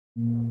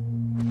My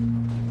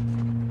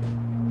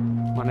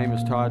name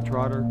is Todd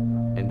Trotter,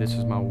 and this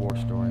is my war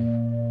story.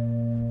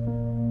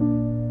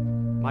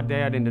 My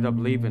dad ended up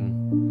leaving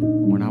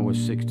when I was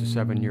 6 to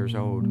 7 years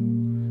old,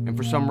 and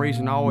for some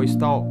reason I always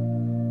thought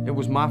it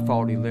was my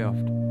fault he left.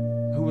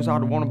 Who was I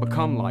to want to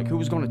become like? Who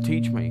was going to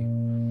teach me?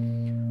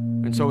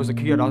 And so as a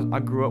kid, I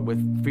grew up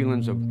with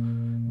feelings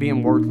of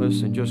being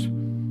worthless and just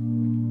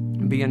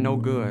being no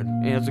good.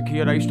 And as a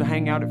kid, I used to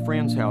hang out at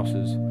friends'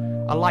 houses.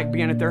 I liked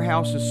being at their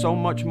houses so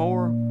much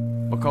more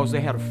because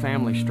they had a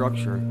family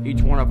structure.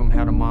 Each one of them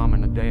had a mom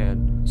and a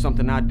dad,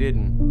 something I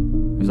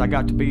didn't. As I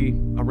got to be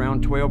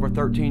around 12 or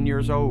 13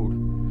 years old,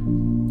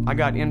 I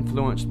got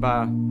influenced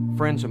by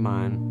friends of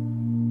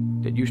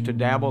mine that used to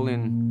dabble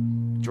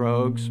in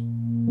drugs.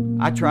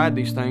 I tried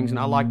these things and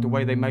I liked the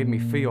way they made me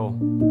feel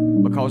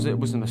because it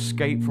was an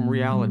escape from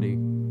reality.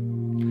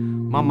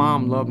 My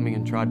mom loved me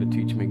and tried to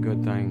teach me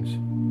good things,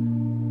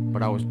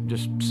 but I was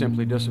just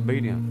simply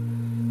disobedient.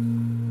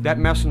 That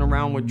messing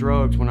around with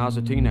drugs when I was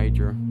a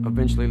teenager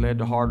eventually led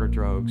to harder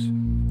drugs.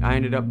 I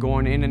ended up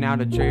going in and out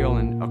of jail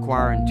and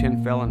acquiring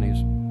 10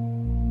 felonies.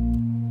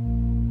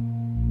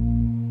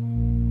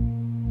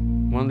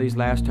 One of these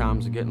last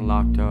times of getting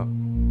locked up,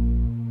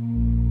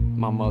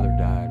 my mother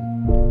died.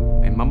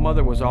 And my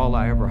mother was all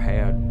I ever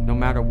had, no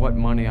matter what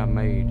money I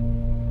made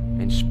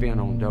and spent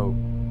on dope,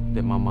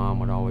 that my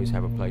mom would always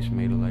have a place for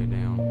me to lay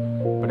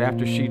down. But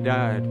after she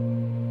died,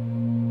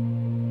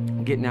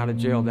 getting out of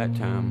jail that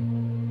time,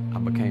 I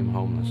became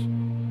homeless.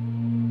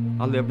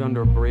 I lived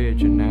under a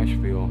bridge in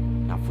Nashville.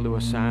 I flew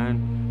a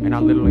sign and I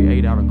literally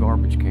ate out of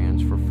garbage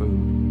cans for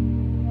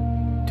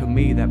food. To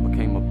me, that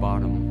became a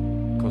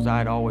bottom because I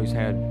had always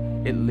had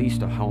at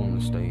least a home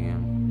to stay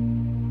in.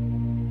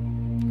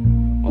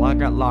 Well, I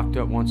got locked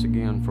up once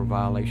again for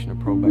violation of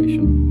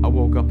probation. I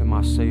woke up in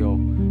my cell,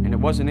 and it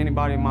wasn't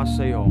anybody in my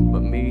cell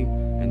but me,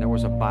 and there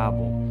was a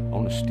Bible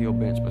on a steel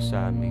bench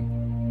beside me.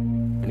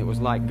 And it was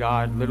like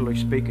God literally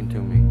speaking to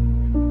me.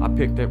 I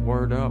picked that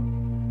word up,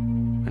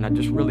 and I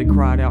just really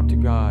cried out to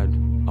God.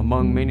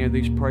 Among many of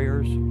these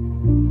prayers,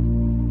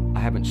 I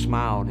haven't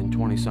smiled in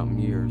 20-something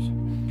years.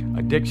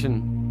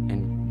 Addiction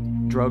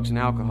and drugs and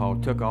alcohol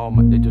took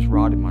they just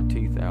rotted my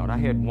teeth out. I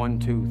had one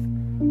tooth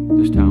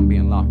this time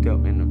being locked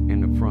up in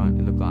the front.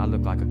 I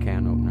looked like a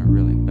can opener,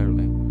 really,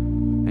 literally.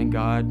 And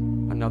God,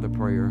 another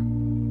prayer.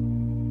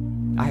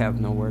 I have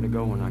nowhere to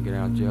go when I get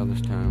out of jail this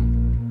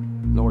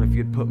time. Lord, if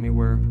you'd put me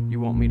where you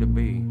want me to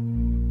be,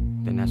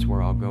 then that's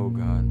where I'll go,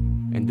 God.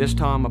 And this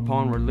time,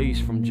 upon release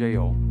from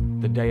jail,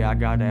 the day I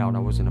got out, I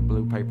was in a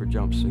blue paper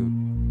jumpsuit,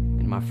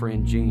 and my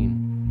friend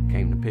Gene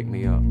came to pick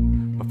me up.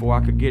 Before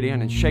I could get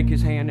in and shake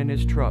his hand in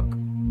his truck,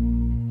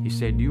 he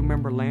said, "Do you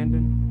remember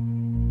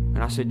Landon?"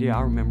 And I said, "Yeah,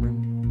 I remember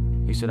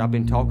him." He said, "I've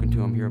been talking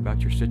to him here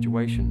about your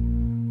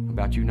situation,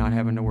 about you not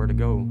having nowhere to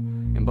go.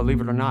 And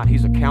believe it or not,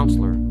 he's a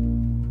counselor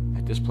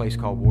at this place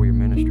called Warrior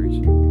Ministries."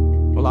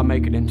 Well, I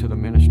make it into the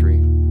ministry,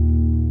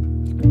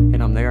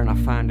 and I'm there and I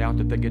find out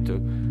that they get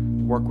to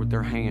work with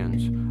their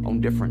hands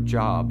on different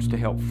jobs to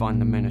help fund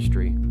the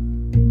ministry.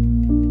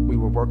 We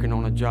were working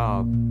on a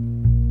job,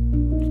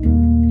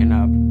 and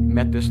I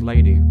met this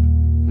lady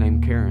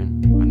named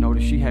Karen. I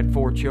noticed she had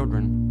 4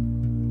 children,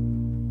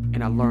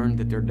 and I learned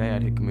that their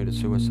dad had committed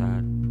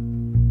suicide.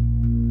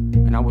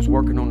 And I was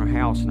working on her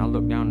house, and I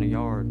looked down the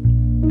yard,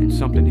 and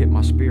something hit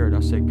my spirit. I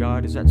said,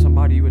 "God, is that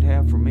somebody you would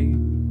have for me?"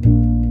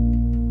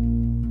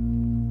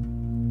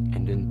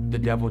 And then the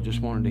devil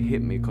just wanted to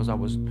hit me because I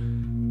was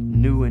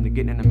new into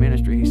getting into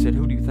ministry. He said,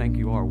 "Who do you think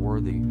you are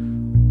worthy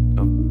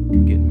of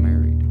getting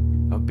married,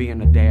 of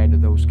being a dad to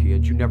those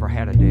kids? You never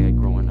had a dad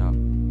growing up."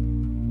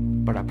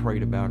 But I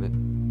prayed about it.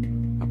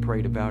 I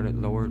prayed about it,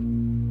 Lord.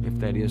 If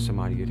that is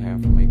somebody you'd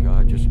have for me,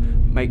 God, just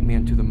make me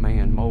into the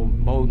man,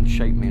 mold and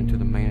shape me into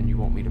the man you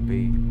want me to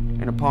be.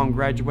 And upon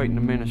graduating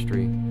the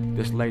ministry,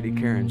 this lady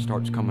Karen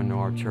starts coming to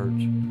our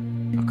church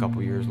a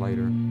couple years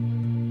later.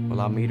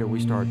 Well, I meet her, we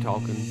started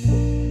talking,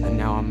 and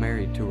now I'm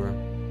married to her.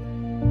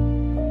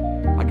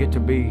 I get to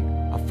be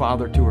a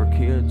father to her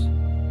kids,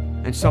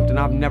 and something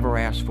I've never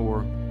asked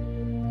for.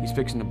 He's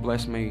fixing to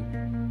bless me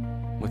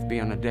with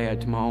being a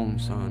dad to my own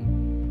son.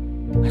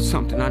 That's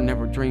something I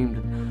never dreamed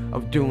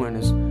of doing,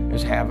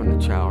 is having a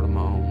child of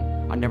my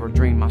own. I never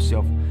dreamed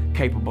myself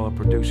capable of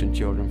producing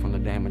children from the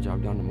damage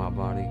I've done to my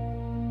body.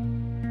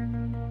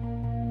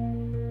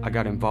 I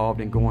got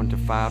involved in going to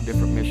 5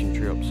 different mission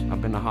trips.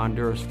 I've been to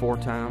Honduras 4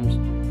 times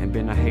and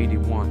been to Haiti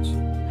once.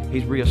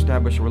 He's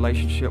reestablished a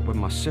relationship with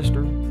my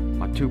sister,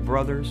 my 2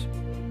 brothers,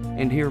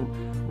 and here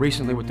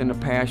recently within the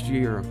past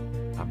year,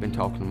 I've been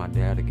talking to my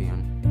dad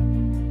again.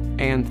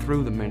 And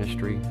through the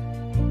ministry,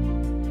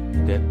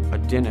 that a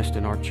dentist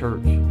in our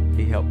church,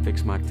 he helped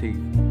fix my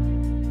teeth.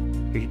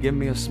 He gave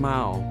me a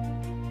smile,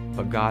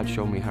 but God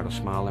showed me how to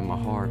smile in my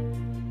heart.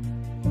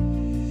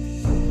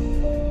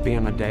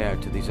 Being a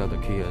dad to these other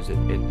kids,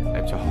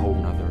 it's a whole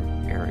nother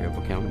area of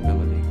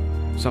accountability.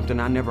 Something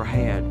I never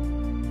had,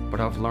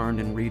 but I've learned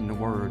in reading the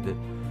Word that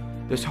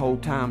this whole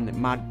time that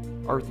my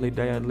earthly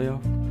dad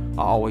lived,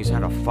 I always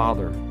had a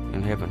Father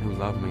in heaven who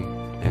loved me.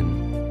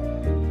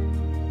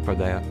 And for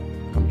that,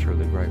 I'm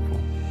truly grateful.